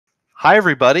Hi,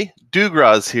 everybody.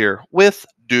 Dugras here with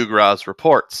Dugras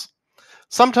Reports.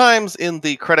 Sometimes in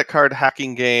the credit card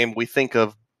hacking game, we think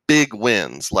of big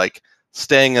wins, like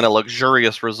staying in a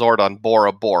luxurious resort on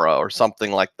Bora Bora or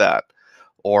something like that,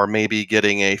 or maybe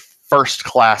getting a first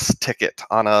class ticket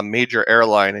on a major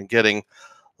airline and getting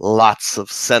lots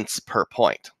of cents per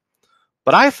point.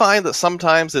 But I find that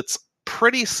sometimes it's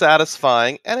pretty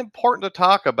satisfying and important to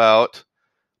talk about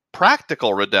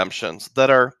practical redemptions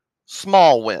that are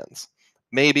small wins,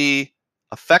 maybe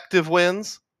effective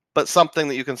wins, but something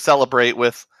that you can celebrate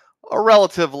with a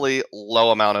relatively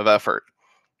low amount of effort.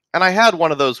 And I had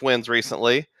one of those wins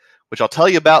recently, which I'll tell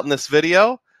you about in this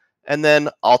video, and then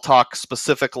I'll talk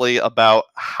specifically about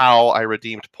how I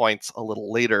redeemed points a little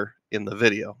later in the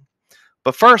video.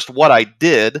 But first, what I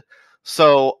did.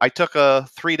 So I took a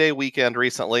 3-day weekend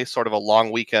recently, sort of a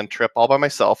long weekend trip all by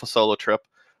myself, a solo trip.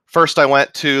 First, I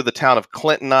went to the town of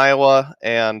Clinton, Iowa,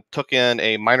 and took in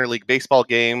a minor league baseball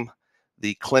game.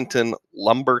 The Clinton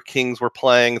Lumber Kings were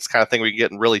playing. It's the kind of thing we can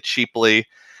get in really cheaply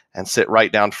and sit right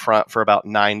down front for about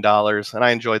 $9, and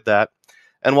I enjoyed that.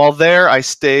 And while there, I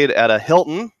stayed at a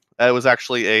Hilton. It was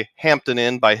actually a Hampton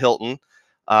Inn by Hilton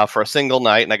for a single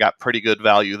night, and I got pretty good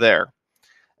value there.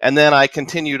 And then I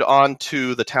continued on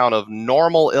to the town of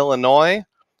Normal, Illinois,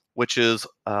 which is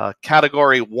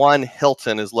Category 1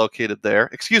 Hilton is located there.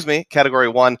 Excuse me, Category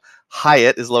 1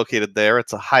 Hyatt is located there.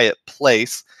 It's a Hyatt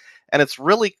Place, and it's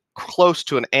really close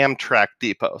to an Amtrak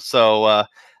depot. So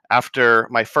after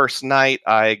my first night,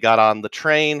 I got on the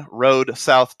train, rode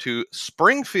south to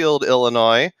Springfield,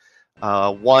 Illinois,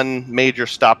 one major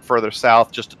stop further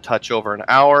south, just a touch over an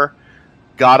hour,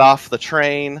 got off the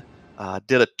train,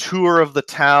 did a tour of the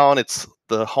town. It's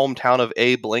the hometown of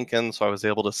Abe Lincoln, so I was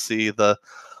able to see the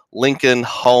Lincoln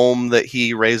home that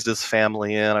he raised his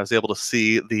family in. I was able to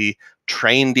see the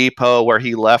train depot where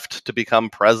he left to become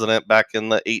president back in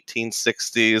the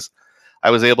 1860s.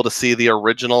 I was able to see the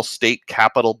original state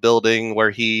capitol building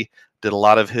where he did a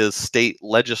lot of his state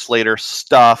legislator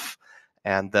stuff,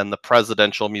 and then the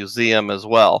presidential museum as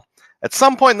well. At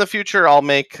some point in the future, I'll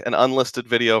make an unlisted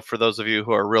video for those of you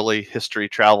who are really history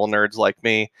travel nerds like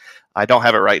me. I don't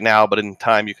have it right now, but in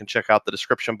time you can check out the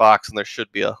description box, and there should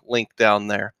be a link down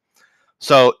there.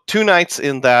 So 2 nights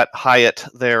in that Hyatt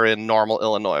there in Normal,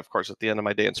 Illinois. Of course, at the end of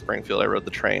my day in Springfield, I rode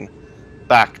the train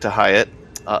back to Hyatt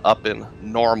up in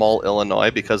Normal,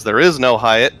 Illinois, because there is no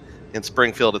Hyatt in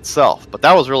Springfield itself. But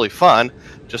that was really fun,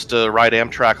 just to ride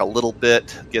Amtrak a little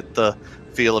bit, get the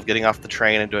feel of getting off the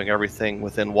train and doing everything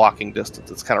within walking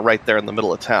distance. It's kind of right there in the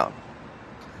middle of town.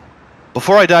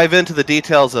 Before I dive into the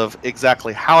details of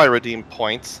exactly how I redeem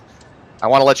points, I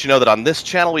want to let you know that on this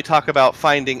channel we talk about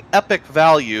finding epic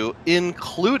value,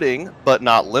 including but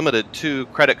not limited to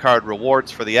credit card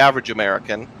rewards for the average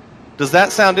American. Does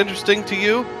that sound interesting to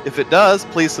you? If it does,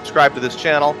 please subscribe to this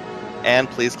channel and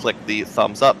please click the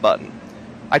thumbs up button.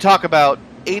 I talk about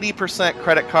 80%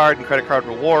 credit card and credit card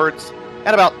rewards,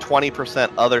 and about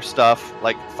 20% other stuff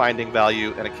like finding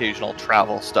value and occasional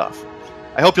travel stuff.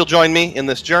 I hope you'll join me in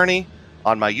this journey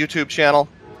on my YouTube channel.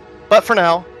 But for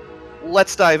now,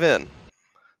 let's dive in.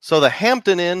 So the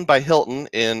Hampton Inn by Hilton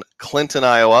in Clinton,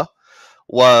 Iowa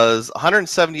was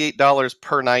 $178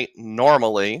 per night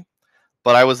normally,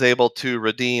 but I was able to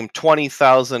redeem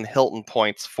 20,000 Hilton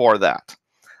points for that.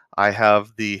 I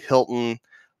have the Hilton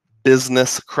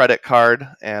business credit card,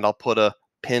 and I'll put a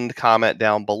pinned comment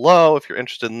down below if you're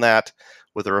interested in that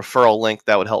with a referral link.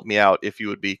 That would help me out if you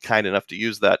would be kind enough to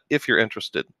use that if you're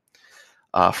interested.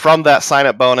 From that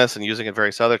sign-up bonus and using it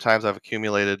various other times, I've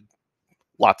accumulated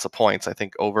lots of points, I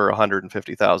think over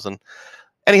 150,000.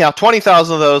 Anyhow,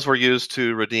 20,000 of those were used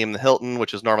to redeem the Hilton,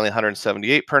 which is normally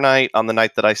 $178 per night on the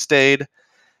night that I stayed.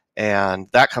 And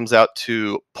that comes out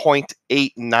to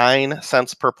 0.89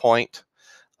 cents per point.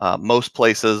 Most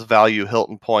places value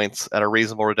Hilton points at a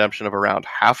reasonable redemption of around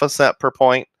half a cent per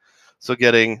point. So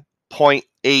getting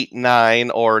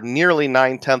 0.89 or nearly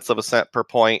 9/10 of a cent per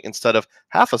point instead of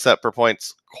half a cent per point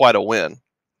is quite a win.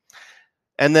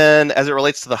 And then as it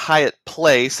relates to the Hyatt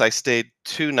Place, I stayed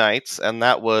 2 nights, and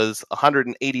that was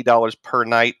 $180 per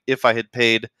night if I had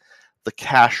paid the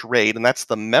cash rate, and that's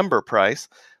the member price.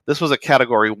 This was a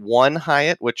Category 1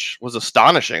 Hyatt, which was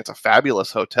astonishing. It's a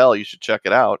fabulous hotel. You should check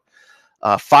it out.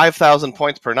 5,000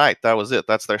 points per night. That was it.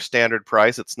 That's their standard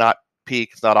price. It's not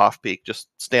peak. It's not off peak, just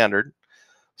standard.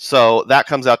 So that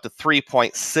comes out to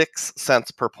 3.6 cents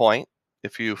per point.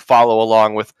 If you follow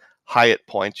along with Hyatt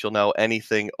points, you'll know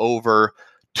anything over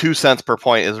 2 cents per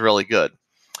point is really good.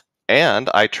 And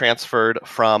I transferred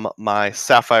from my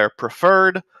Sapphire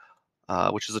Preferred,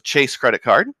 which is a Chase credit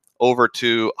card, over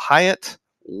to Hyatt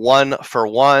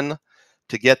 1-for-1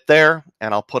 to get there,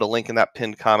 and I'll put a link in that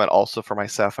pinned comment also for my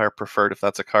Sapphire Preferred if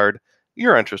that's a card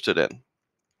you're interested in.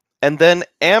 And then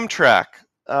Amtrak.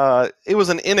 It was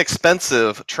an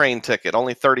inexpensive train ticket,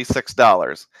 only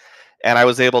 $36. And I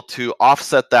was able to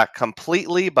offset that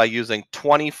completely by using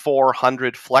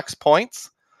 2,400 flex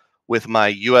points with my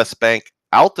US Bank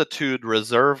Altitude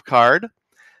Reserve card.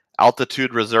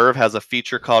 Altitude Reserve has a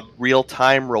feature called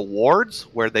real-time rewards,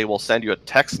 where they will send you a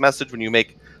text message when you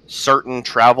make certain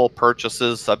travel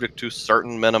purchases subject to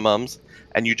certain minimums,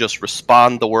 and you just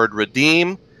respond the word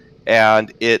redeem,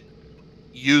 and it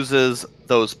uses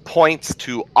those points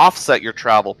to offset your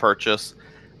travel purchase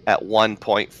at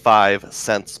 1.5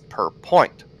 cents per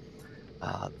point.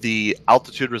 The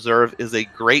Altitude Reserve is a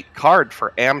great card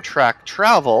for Amtrak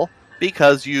travel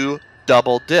because you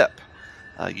double dip.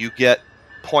 You get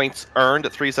points earned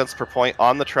at 3 cents per point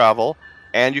on the travel,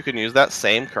 and you can use that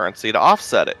same currency to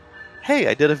offset it. Hey,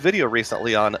 I did a video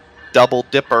recently on double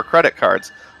dipper credit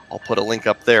cards. I'll put a link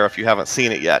up there if you haven't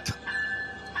seen it yet.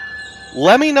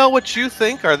 Let me know what you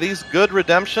think. Are these good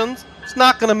redemptions? It's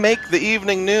not going to make the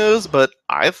evening news, but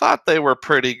I thought they were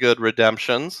pretty good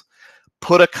redemptions.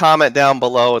 Put a comment down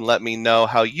below and let me know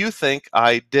how you think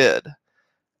I did.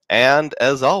 And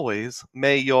as always,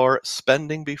 may your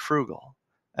spending be frugal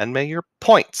and may your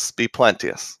points be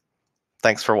plenteous.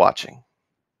 Thanks for watching.